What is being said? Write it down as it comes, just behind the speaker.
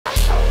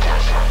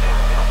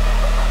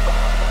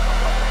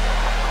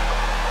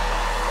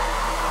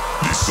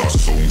This a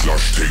sound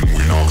clash thing,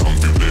 we not come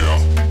to play.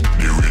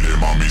 The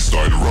rhythm and me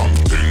style ram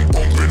thing,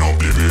 pumping up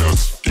the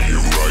bass. The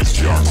right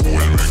can't cool,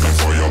 make a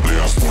fire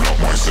blaze. Pull up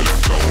my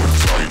selector, hold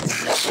tight, we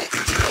mash up the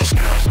place.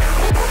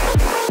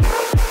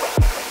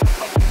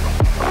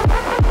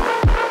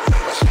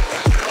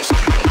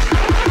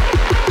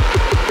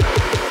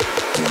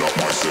 Pull up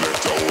my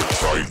selector, hold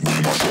tight, we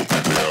mash up the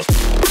place.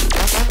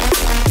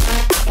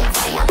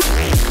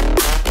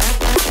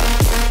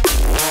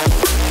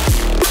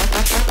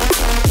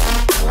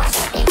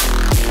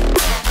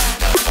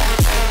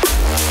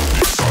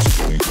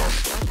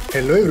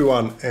 Hello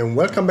everyone and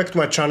welcome back to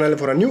my channel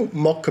for a new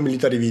mock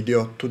military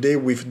video, today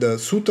with the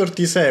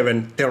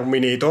Su-37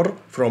 Terminator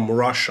from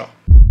Russia.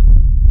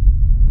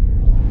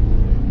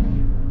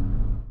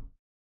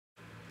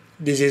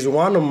 This is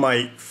one of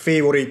my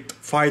favorite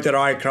fighter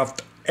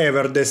aircraft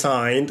ever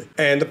designed,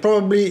 and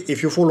probably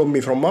if you follow me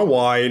from a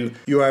while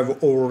you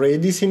have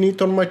already seen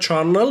it on my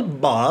channel,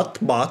 but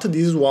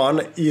this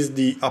one is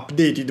the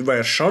updated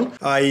version.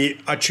 I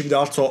achieved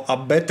also a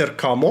better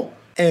camo.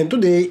 And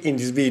today in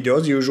this video,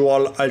 as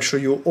usual, I'll show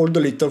you all the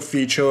little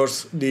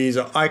features this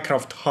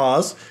aircraft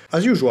has.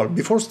 As usual,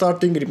 before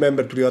starting,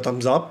 remember to leave a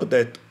thumbs up,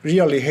 that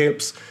really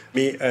helps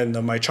me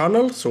and my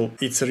channel, so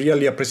it's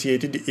really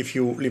appreciated if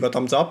you leave a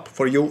thumbs up.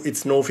 For you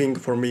it's nothing,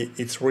 for me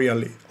it's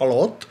really a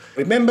lot.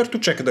 Remember to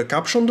check the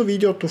caption of the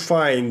video to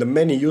find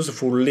many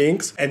useful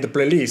links and the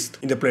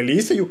playlist. In the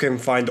playlist you can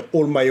find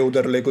all my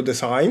other LEGO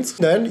designs.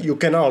 Then you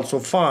can also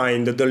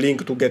find the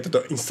link to get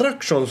the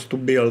instructions to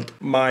build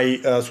my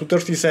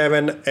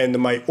Su-37 and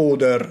my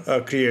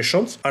other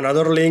creations.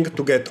 Another link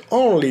to get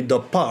only the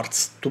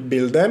parts to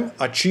build them,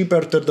 a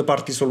cheaper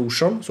third-party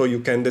solution, so you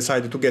can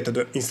decide to get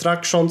the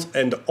instructions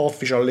and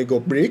official LEGO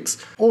bricks,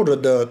 or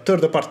the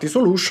third-party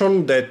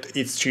solution that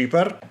it's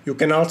cheaper. You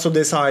can also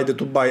decide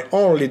to buy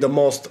only the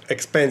most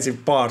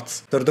expensive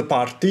parts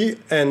third-party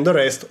and the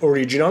rest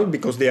original,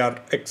 because they are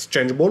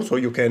exchangeable, so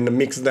you can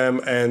mix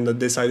them and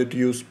decide to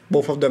use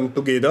both of them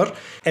together.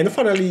 And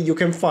finally you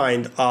can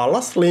find a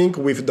last link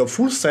with the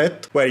full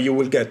set, where you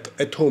will get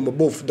at home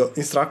both the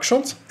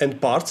instructions and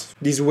parts.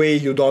 This way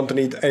you don't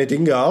need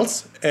anything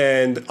else,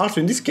 and also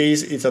in this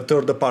case it's a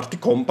third-party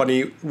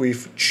company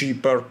with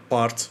cheaper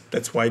parts,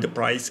 that's why the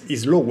price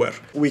is lower.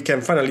 We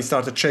can finally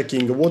start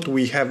checking what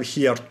we have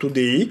here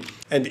today,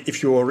 and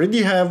if you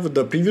already have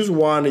the previous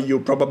one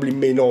you probably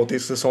may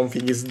notice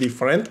something is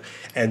different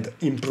and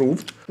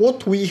improved.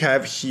 What we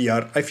have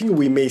here, I think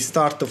we may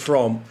start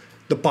from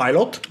the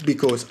pilot,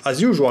 because as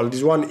usual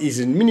this one is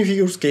in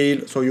minifigure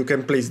scale, so you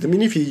can place the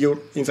minifigure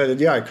inside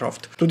the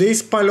aircraft.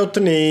 Today's pilot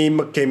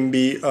name can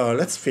be,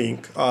 let's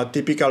think, a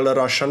typical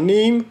Russian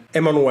name,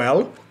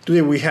 Emmanuel.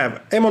 Today we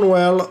have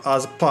Emmanuel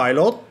as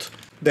pilot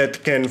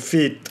that can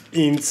fit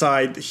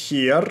inside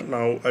here.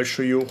 Now I'll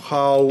show you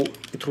how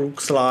it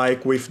looks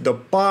like with the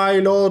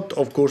pilot.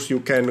 Of course you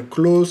can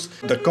close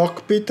the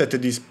cockpit at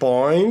this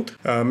point.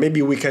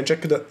 Maybe we can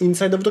check the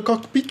inside of the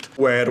cockpit,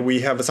 where we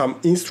have some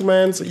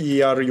instruments.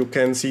 Here you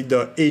can see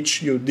the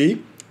HUD,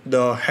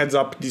 the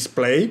heads-up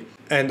display,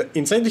 and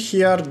inside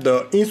here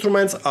the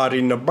instruments are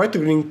in a bright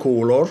green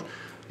color,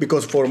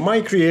 because for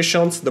my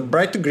creations the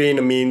bright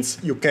green means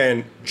you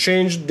can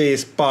change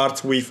these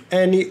parts with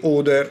any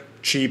other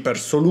cheaper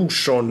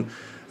solution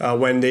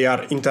when they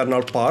are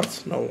internal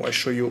parts. Now I'll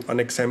show you an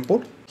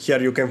example.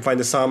 Here you can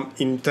find some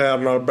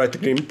internal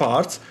bright green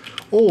parts,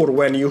 or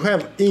when you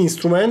have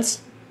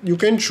instruments you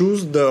can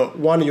choose the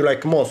one you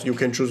like most. You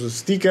can choose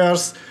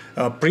stickers,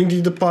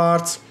 printed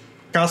parts,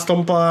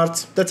 custom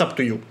parts, that's up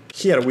to you.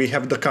 Here we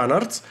have the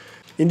canards.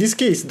 In this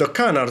case the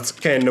canards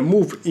can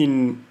move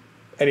in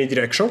any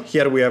direction.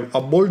 Here we have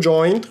a ball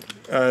joint,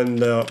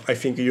 and I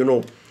think you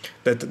know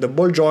that the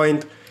ball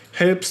joint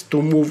helps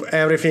to move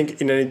everything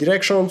in any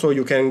direction, so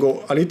you can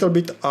go a little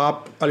bit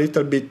up, a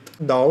little bit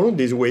down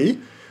this way,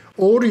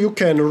 or you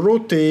can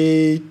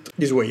rotate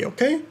this way,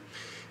 okay?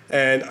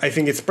 And I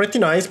think it's pretty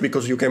nice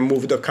because you can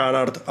move the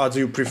canard as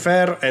you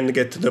prefer and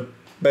get the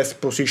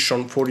best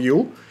position for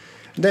you.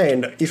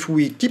 Then if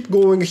we keep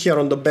going, here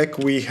on the back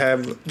we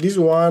have this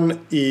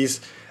one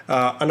is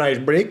an air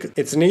brake.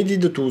 It's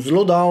needed to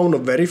slow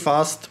down very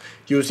fast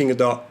using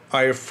the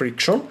air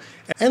friction,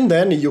 and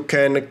then you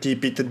can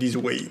keep it this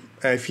way.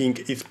 I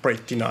think it's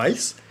pretty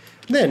nice.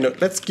 Then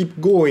let's keep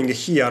going.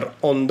 Here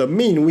on the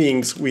main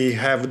wings we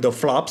have the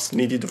flaps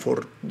needed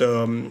for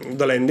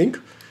the landing.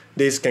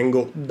 This can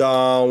go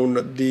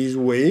down this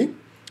way,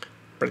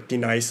 pretty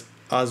nice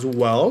as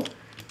well.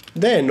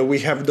 Then we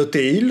have the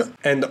tail,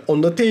 and on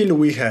the tail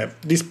we have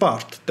this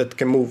part that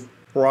can move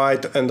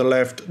right and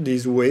left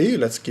this way.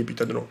 Let's keep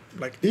it, I don't know,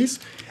 like this.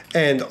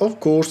 And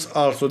of course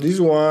also this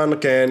one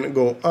can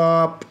go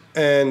up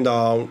and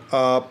down,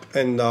 up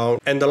and down.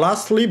 And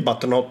lastly,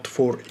 but not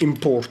for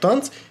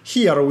importance,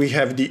 here we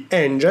have the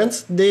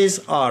engines.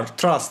 These are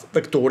thrust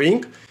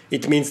vectoring.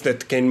 It means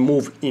that can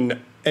move in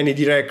any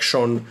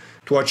direction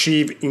to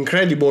achieve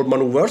incredible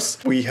maneuvers.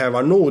 We have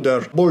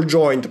another ball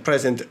joint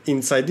present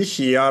inside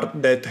here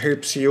that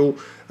helps you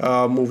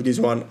move this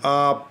one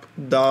up,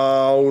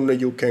 down.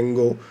 You can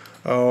go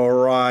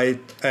right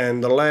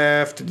and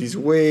left, this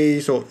way,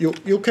 so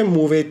you can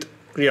move it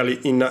really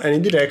in any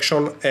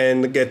direction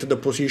and get the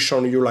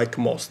position you like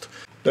most.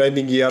 The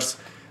landing gears,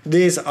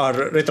 these are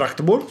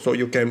retractable, so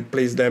you can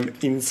place them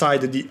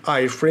inside the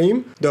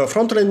airframe. The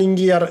front landing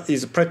gear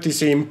is pretty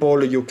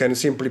simple, you can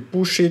simply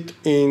push it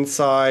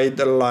inside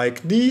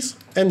like this,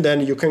 and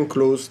then you can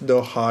close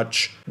the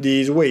hatch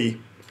this way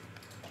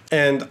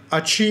and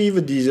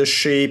achieve this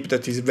shape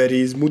that is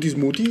very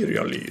smoothy,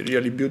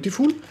 really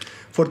beautiful.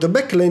 For the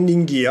back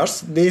landing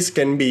gears, these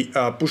can be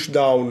pushed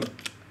down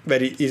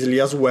very easily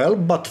as well,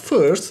 but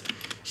first,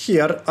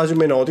 here, as you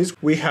may notice,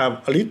 we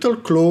have a little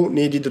claw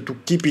needed to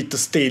keep it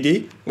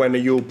steady when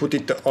you put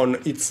it on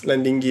its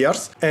landing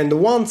gears, and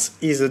once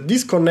it's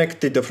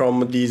disconnected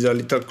from this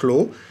little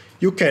claw,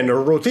 you can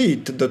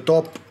rotate the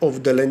top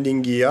of the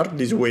landing gear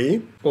this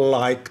way,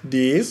 like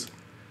this.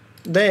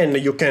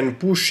 Then you can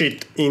push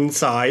it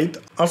inside.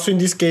 Also in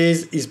this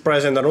case is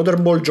present another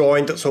ball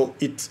joint, so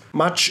it's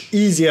much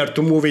easier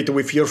to move it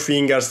with your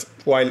fingers,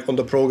 while on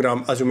the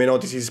program, as you may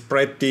notice, is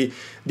pretty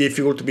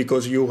difficult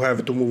because you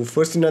have to move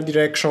first in a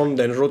direction,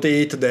 then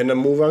rotate, then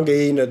move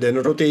again,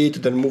 then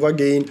rotate, then move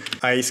again.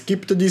 I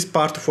skipped this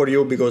part for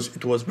you because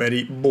it was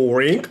very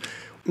boring.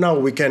 Now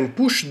we can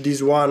push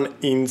this one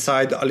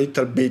inside a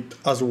little bit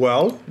as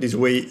well. This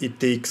way it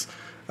takes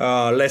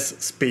less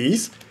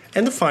space.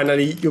 And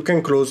finally, you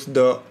can close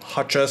the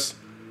hatches.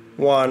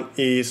 One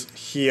is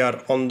here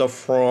on the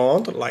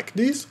front, like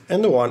this,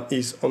 and the one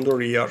is on the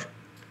rear,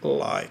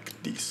 like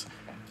this.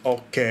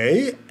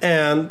 Okay,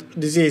 and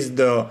this is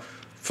the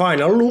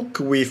final look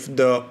with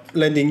the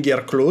landing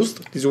gear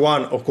closed. This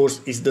one, of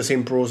course, is the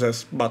same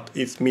process, but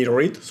it's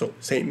mirrored, so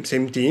same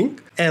thing.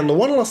 And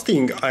one last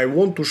thing I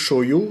want to show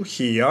you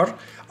here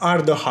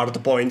are the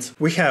hard points.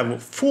 We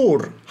have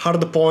 4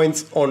 hard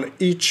points on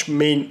each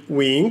main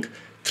wing.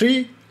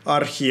 3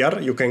 are here,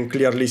 you can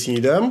clearly see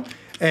them,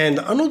 and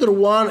another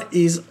one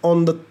is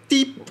on the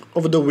tip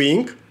of the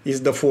wing,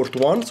 is the 4th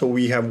one, so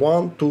we have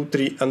 1, 2,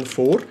 3 and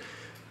 4,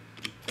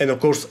 and of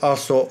course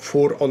also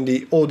 4 on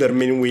the other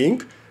main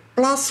wing,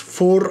 plus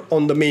 4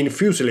 on the main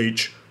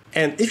fuselage.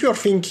 And if you are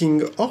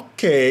thinking,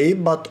 okay,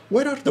 but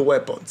where are the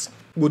weapons?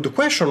 Good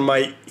question,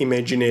 my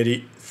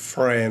imaginary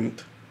friend.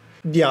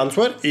 The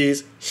answer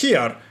is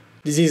here.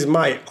 This is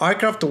my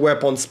aircraft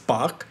weapons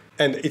pack,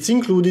 and it's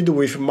included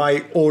with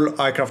my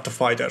all aircraft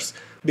fighters,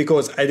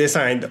 because I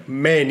designed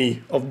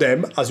many of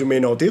them, as you may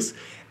notice,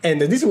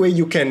 and this way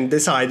you can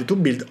decide to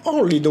build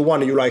only the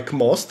one you like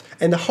most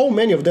and how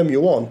many of them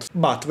you want.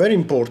 But very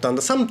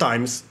important,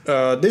 sometimes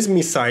these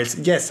missiles,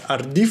 yes, are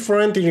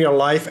different in real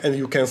life and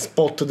you can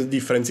spot the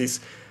differences.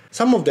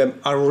 Some of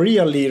them are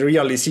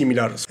really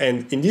similar,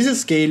 and in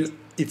this scale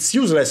it's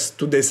useless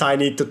to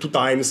design it 2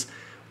 times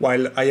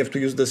while I have to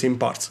use the same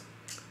parts.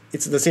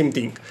 It's the same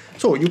thing.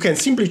 So you can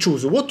simply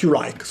choose what you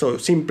like. So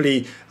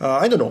simply,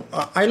 I don't know,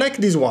 I like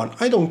this one.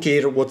 I don't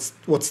care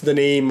what's the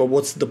name,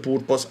 what's the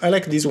purpose. I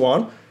like this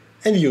one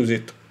and use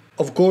it.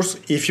 Of course,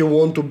 if you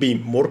want to be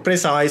more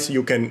precise,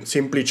 you can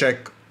simply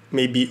check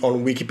maybe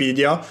on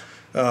Wikipedia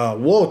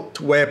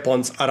what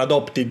weapons are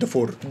adopted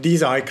for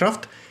this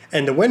aircraft.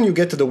 And when you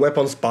get the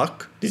weapons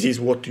pack, this is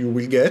what you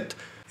will get.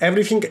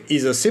 Everything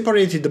is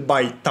separated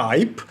by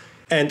type.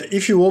 And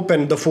if you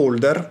open the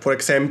folder, for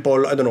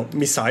example, I don't know,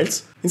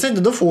 missiles, inside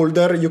the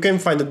folder you can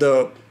find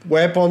the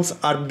weapons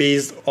are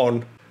based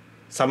on.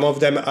 Some of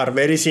them are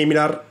very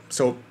similar,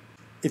 so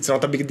it's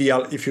not a big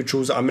deal if you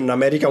choose an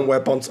American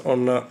weapons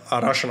on a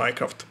Russian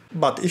aircraft.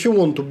 But if you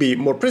want to be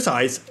more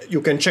precise, you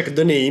can check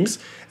the names,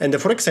 and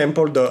for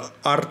example the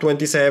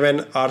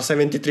R-27,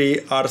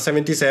 R-73,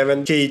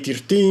 R-77,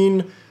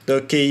 K-13,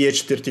 the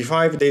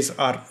KH-35, these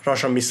are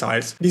Russian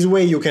missiles. This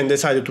way you can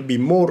decide to be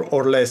more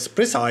or less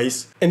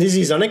precise, and this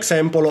is an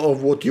example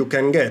of what you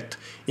can get.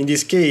 In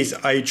this case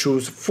I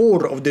choose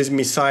 4 of these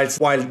missiles,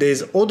 while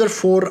these other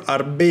 4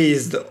 are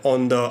based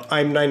on the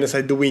AIM-9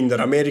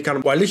 Sidewinder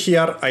American, while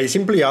here I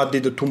simply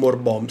added 2 more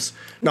bombs.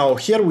 Now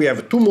here we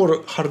have 2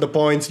 more hard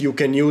points you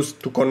can use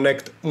to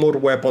connect more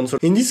weapons.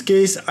 In this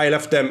case I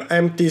left them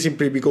empty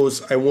simply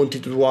because I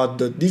wanted to add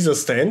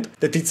this stand,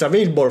 that it's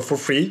available for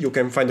free. You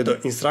can find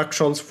the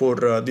instructions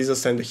for this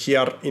stand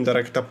here in the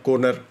right top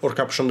corner or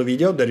caption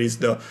video. There is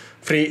the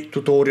free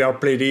tutorial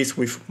playlist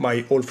with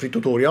my all free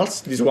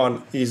tutorials. This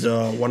one is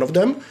one of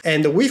them,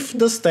 and with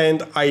the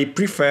stand I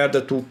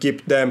preferred to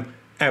keep them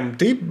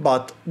empty,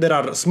 but there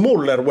are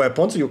smaller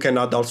weapons you can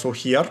add also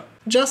here,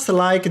 just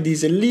like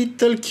this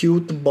little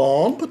cute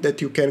bomb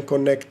that you can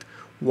connect,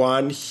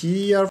 one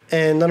here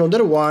and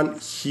another one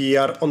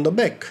here on the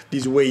back.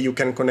 This way you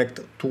can connect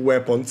 2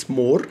 weapons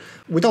more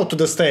without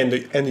the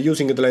stand, and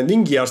using the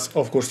landing gears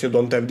of course you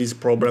don't have this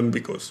problem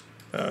because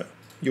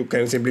you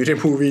can simply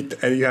remove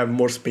it and you have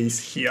more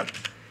space here.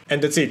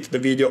 And that's it, the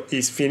video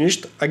is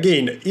finished.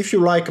 Again, if you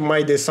like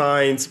my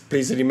designs,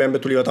 please remember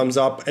to leave a thumbs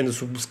up and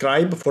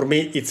subscribe. For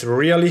me, it's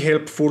really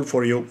helpful.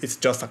 For you, it's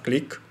just a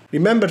click.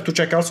 Remember to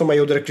check also my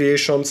other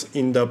creations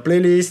in the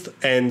playlist,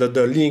 and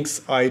the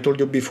links I told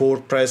you before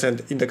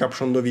present in the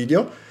caption of the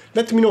video.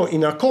 Let me know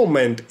in a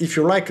comment if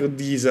you like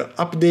this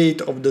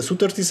update of the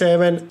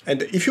Su-37,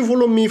 and if you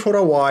follow me for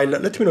a while,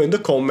 let me know in the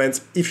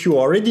comments if you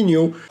already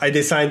knew I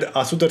designed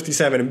a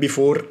Su-37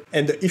 before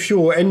and if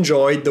you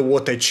enjoyed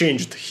what I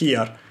changed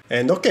here.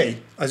 And okay,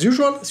 as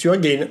usual, see you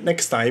again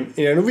next time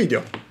in a new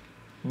video.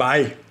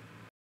 Bye!